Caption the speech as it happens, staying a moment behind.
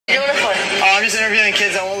just interviewing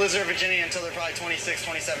kids that won't lose their virginity until they're probably 26,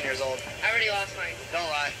 27 years old. I already lost mine. Don't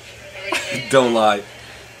lie. Don't lie.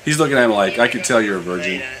 He's looking at him like, I could tell you're a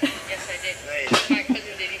virgin. Yes, I did. My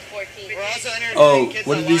cousin did. He's 14. We're also interviewing kids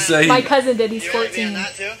what did he say? My cousin did. He's you want to be in 14.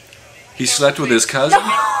 that too? He slept with his cousin?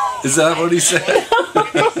 Is that what he said? You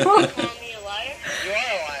call me a liar? You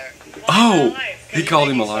are a liar. Oh, he called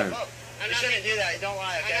him a liar. You shouldn't do that. Don't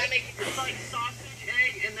lie, okay? It's like sausage,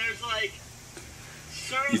 egg, and there's like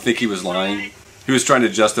syrup. You think he was lying? He was trying to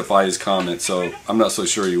justify his comment, so I'm not so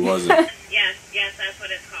sure he wasn't. Yes, that's what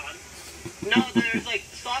it's called. No, there's like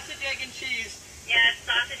sausage, egg, and cheese. Yes,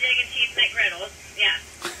 sausage, egg, and cheese McGriddles. Yes.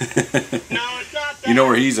 No, it's not that. You know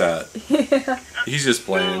where he's at. Yeah. He's just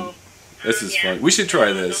playing. No. This is Yeah. fun. We should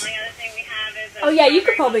try this. The only other thing we have is Oh yeah, you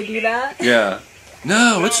could probably do that. Yeah.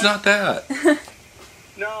 No, it's not that.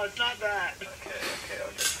 No, it's not that.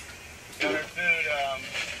 Okay. Other food,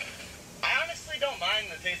 I honestly don't mind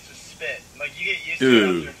the taste of spit. Like, you get used to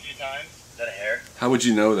it after a few times. Is that a hair? How would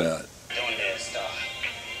you know that? Donde está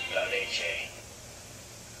la leche?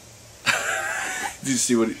 Did you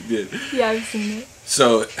see what he did? Yeah, I've seen it.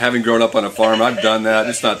 So, having grown up on a farm, I've done that.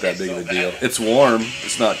 It's not that big of a deal. It's warm.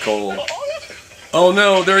 It's not cold. Oh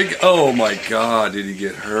no, there he go. Oh my God, did he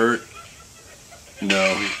get hurt?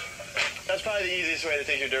 No. That's probably the easiest way to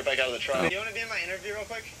take your dirt bike out of the truck. Oh. You want to be in my interview real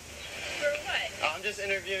quick? For what? I'm just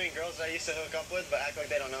interviewing girls that I used to hook up with, but act like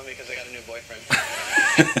they don't know me because I got a new boyfriend.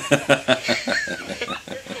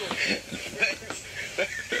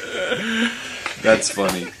 That's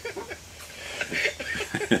funny.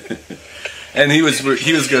 And he was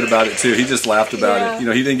good about it too. He just laughed about it. You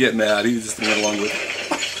know, he didn't get mad. He just went along with it.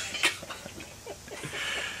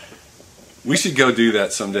 We should go do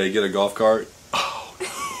that someday. Get a golf cart. Oh.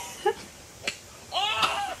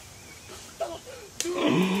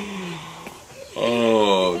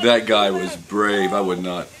 Oh, that guy was brave. I would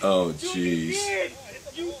not. Oh, jeez.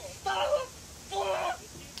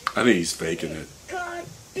 I think he's faking it.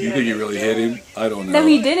 You think he really hit him? I don't know. No,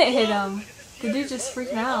 he didn't hit him. The dude's just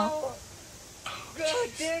freaking out.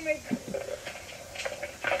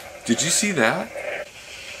 Did you see that?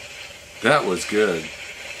 That was good.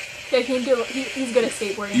 Yeah, he can do it. He's good at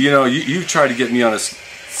skateboarding. You know, you tried to get me on a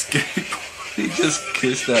skateboard. He just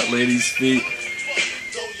kissed that lady's feet.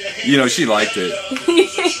 You know, she liked it.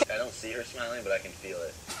 I don't see her smiling, but I can feel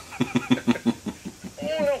it.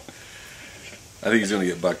 I think he's going to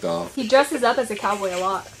get bucked off. He dresses up as a cowboy a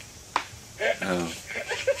lot. Oh.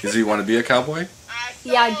 Does he want to be a cowboy?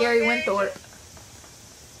 Yeah, Gary Winthorpe.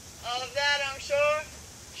 Of that, I'm sure.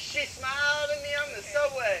 She smiled at me on the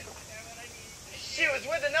subway. She was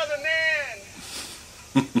with another man.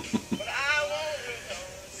 But I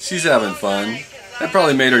won't. She's having fun. That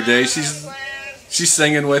probably made her day. She's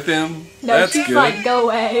singing with him. No, That's she's good. like, go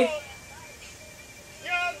away.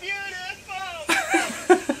 You're beautiful.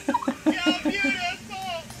 You're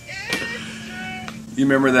beautiful. It's true. You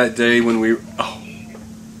remember that day when we... Oh.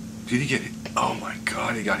 Did he get hit? Oh my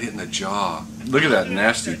God, he got hit in the jaw. Look at that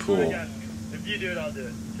nasty pull. If you do it, I'll do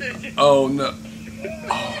it. Oh no.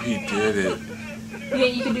 Oh, he did it. You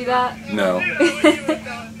think you can do that? No.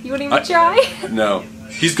 You wouldn't even try? No.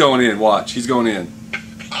 He's going in. Watch. He's going in.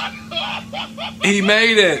 He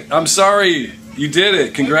made it. I'm sorry. You did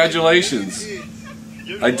it. Congratulations.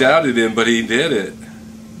 I doubted him, but he did it.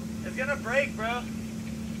 It's gonna break, bro.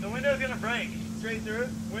 The window's gonna break. Straight through.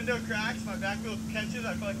 Window cracks. My back wheel catches.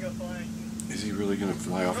 I fucking go flying. Is he really gonna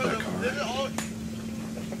fly off that This is car? all.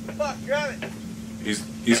 Fuck, grab it.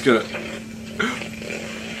 He's gonna.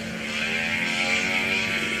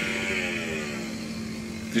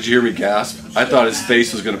 Did you hear me gasp? I thought his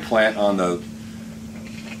face was gonna plant on the.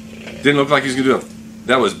 Didn't look like he was gonna do a.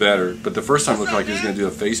 That was better, but the first time it looked like he was gonna do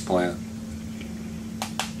a face plant.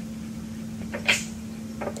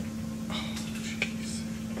 Oh, jeez.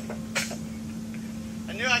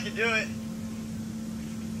 I knew I could do it.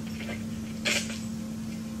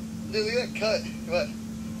 Dude, look at that cut. What?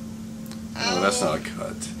 Oh, that's not a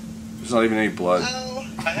cut. There's not even any blood. Ow.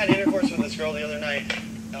 I had intercourse with this girl the other night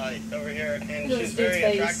over here, and she's very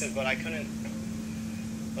attractive, but I couldn't,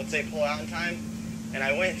 let's say, pull out in time. And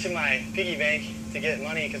I went to my piggy bank to get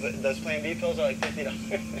money because those Plan B pills are like $50.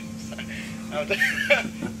 Sorry. I'm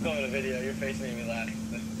filming a video. Your face made me laugh.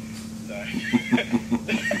 Sorry.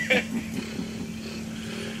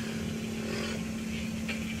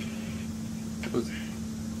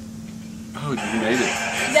 Oh, you made it.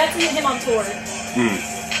 That's him on tour.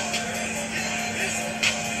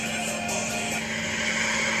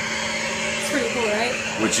 It's pretty cool, right?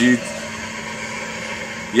 Would you?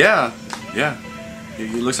 Yeah, yeah. He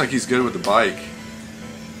looks like he's good with the bike,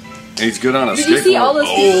 and he's good on a skateboard. Did you see all those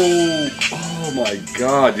people? Oh Oh my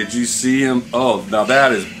God, did you see him? Oh, now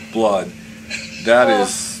that is blood. That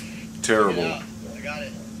is terrible. I got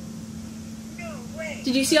it.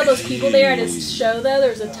 Did you see all those people there at his show though? There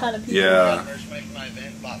was a ton of people. Yeah. First money for my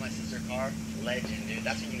event, bought my sister a car. Legend, dude.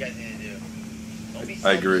 That's what you guys need to do. Don't be selfish,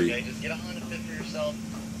 I agree. okay? Just get a Honda Fit for yourself.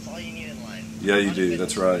 That's all you need in life. Yeah, you do.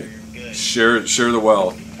 That's right. Good. Share the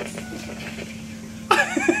wealth.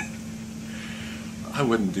 I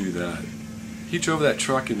wouldn't do that. He drove that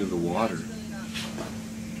truck into the water.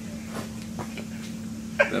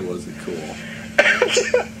 That wasn't cool.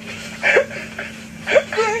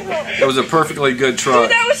 It was a perfectly good truck.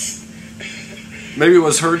 Maybe it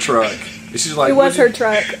was her truck. She's like, it was her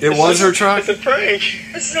truck. It was her truck? It's a prank.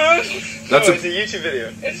 It's not. That's it's a YouTube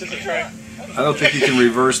video. It's just a prank. I don't think you can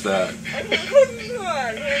reverse that.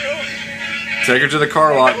 Take her to the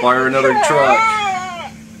car lot, buy her another truck.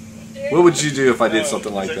 What would you do if I did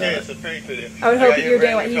something like that? It's a prank video. I would hope that you were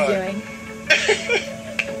doing what he's doing.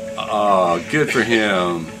 Oh, good for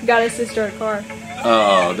him. Got his sister a car.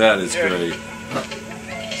 Oh, that is great.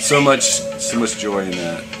 So much joy in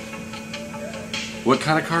that. What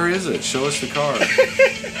kind of car is it? Show us the car.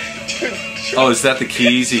 Oh, is that the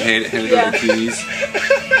keys? He handed her the keys.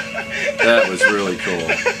 That was really cool.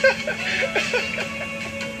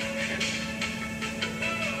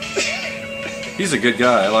 He's a good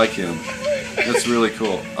guy. I like him. That's really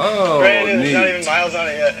cool. Oh, Brandon, neat. not even miles on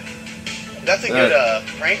it yet. That's a good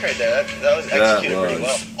prank right there. That was executed pretty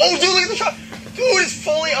well. Oh, dude, look at the truck. Dude, it's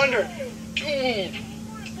fully under. Dude.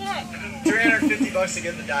 $350 to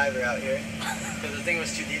get the diver out here. Because the thing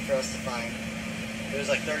was too deep for us to find. It was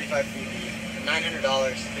like 35 feet deep.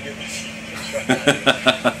 $900 to get this truck out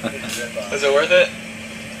here. Is it worth it?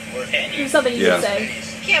 Worth it. It's something you could say.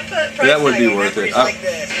 Can't put price That would be tag on worth it. like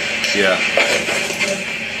this. Yeah.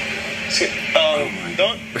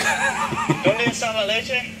 Don't install la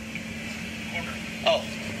leche? Oh,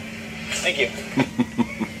 thank you.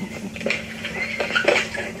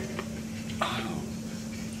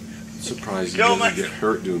 Surprised he doesn't get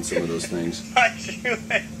hurt doing some of those things. My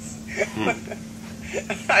shoelace.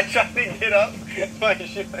 I tried to get up. My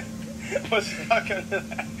shoelace was stuck into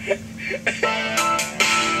that.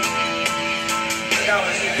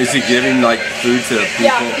 Is he giving like food to people?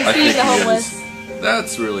 Yeah, he's feeding the homeless.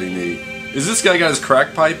 That's really neat. Is this guy got his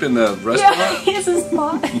crack pipe in the restaurant? Yeah, he has his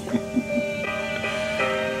spot.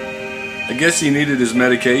 I guess he needed his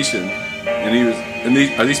medication, and he was. And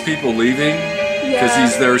are these people leaving? Because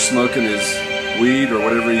he's there smoking his weed or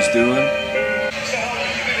whatever he's doing.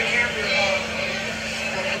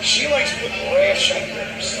 She likes to put ranch on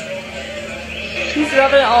hers. He's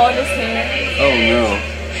rubbing it all in his hand. Oh no.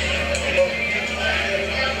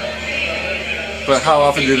 But how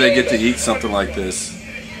often do they get to eat something like this?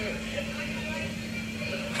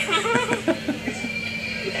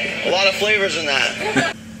 A lot of flavors in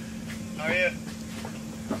that. How are you?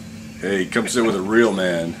 Hey, he comes in with a real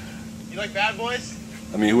man. You like Bad Boys?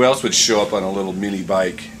 I mean, who else would show up on a little mini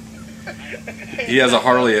bike? He has a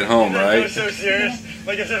Harley at home, right? He was so serious.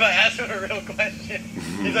 Like as if I asked him a real question.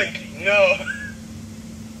 He's like, no.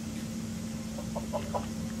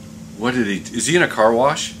 What did he... Is he in a car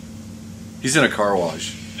wash? He's in a car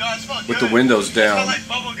wash. No, it smells With good. the windows down. It smells like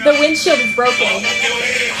bubble gum. The windshield is broken.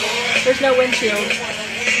 There's no windshield.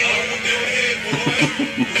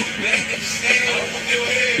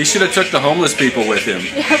 He should have took the homeless people with him.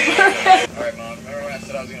 Alright, Mom. Remember when I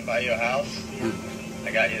said I was going to buy you a house?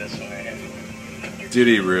 I got you this one right here. Did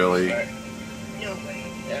he really? Right. No way.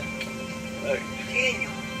 Yeah. Look.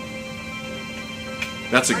 Daniel.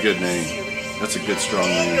 That's a good name. That's a good, strong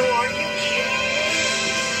Daniel, name. are you kidding?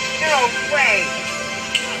 No way.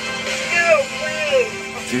 No way.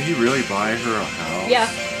 Did he really buy her a house? Yeah.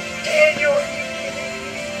 Daniel, are you kidding?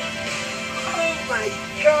 Oh my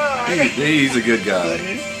God. He's a good guy.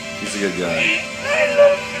 He's a good guy. I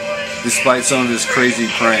love you. Despite some of his crazy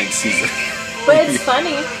pranks, he's... But it's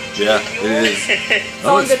funny. Yeah, it is.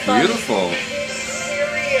 all Oh, it's good fun. beautiful.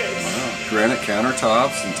 Serious. Wow. Granite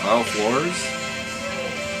countertops and tile floors.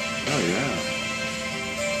 Oh, yeah.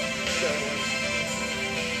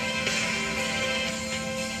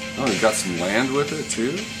 Oh, he got some land with it,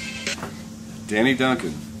 too? Danny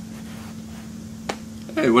Duncan.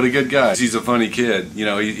 Hey, what a good guy. He's a funny kid. You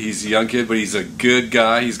know, he's a young kid, but he's a good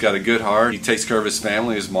guy. He's got a good heart. He takes care of his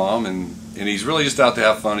family, his mom, and he's really just out to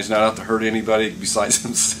have fun. He's not out to hurt anybody besides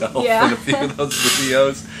himself Yeah. in a few of those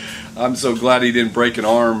videos. I'm so glad he didn't break an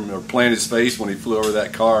arm or plant his face when he flew over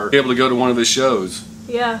that car. Be able to go to one of his shows.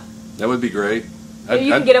 Yeah. That would be great. You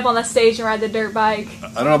can get up on the stage and ride the dirt bike.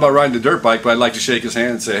 I don't know about riding the dirt bike, but I'd like to shake his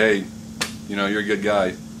hand and say, hey, you know, you're a good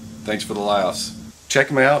guy. Thanks for the laughs. Check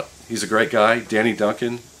him out. He's a great guy, Danny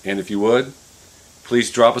Duncan. And if you would, Please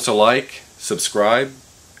drop us a like, subscribe,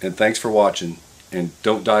 and thanks for watching. And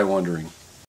don't die wondering.